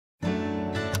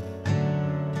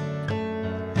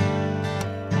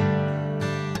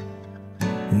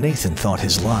Nathan thought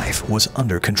his life was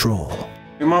under control.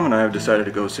 Your mom and I have decided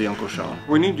to go see Uncle Sean.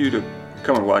 We need you to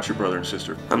come and watch your brother and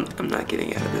sister. I'm not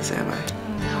getting out of this, am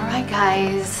I? All right,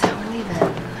 guys, we're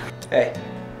leaving. Hey,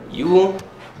 you will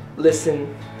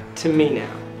listen to me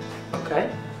now,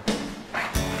 okay?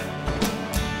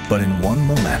 But in one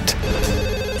moment,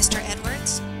 Mr.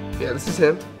 Edwards? Yeah, this is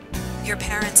him. Your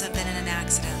parents have been in an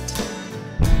accident.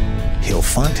 he'll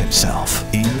find himself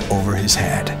in over his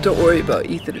head. Don't worry about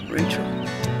Ethan and Rachel.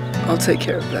 I'll take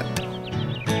care of that.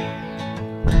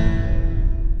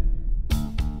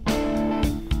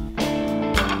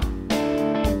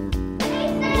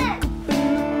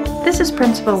 This is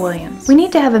Principal Williams. We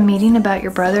need to have a meeting about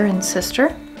your brother and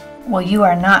sister. Well, you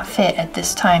are not fit at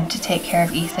this time to take care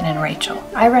of Ethan and Rachel.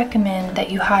 I recommend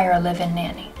that you hire a live-in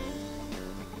nanny.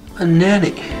 A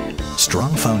nanny?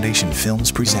 Strong Foundation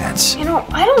Films presents... You know,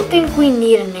 I don't think we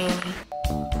need a nanny.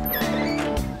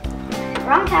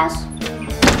 Wrong house.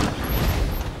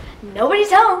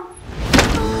 Nobody's home.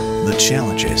 The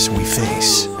challenges we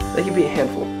face. They can be a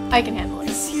handful. I can handle it.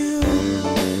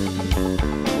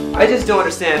 I just don't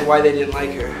understand why they didn't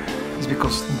like her. It's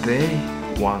because they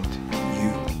want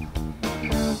you.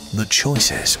 The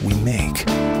choices we make.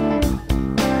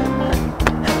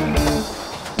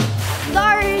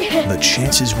 Sorry. The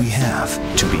chances we have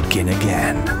to begin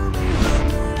again.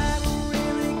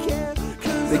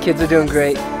 The kids are doing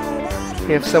great.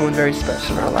 We have someone very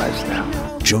special in our lives now.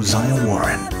 Josiah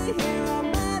Warren.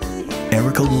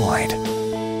 Erica Lloyd.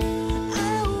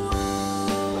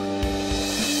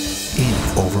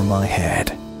 In Over My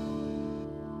Head.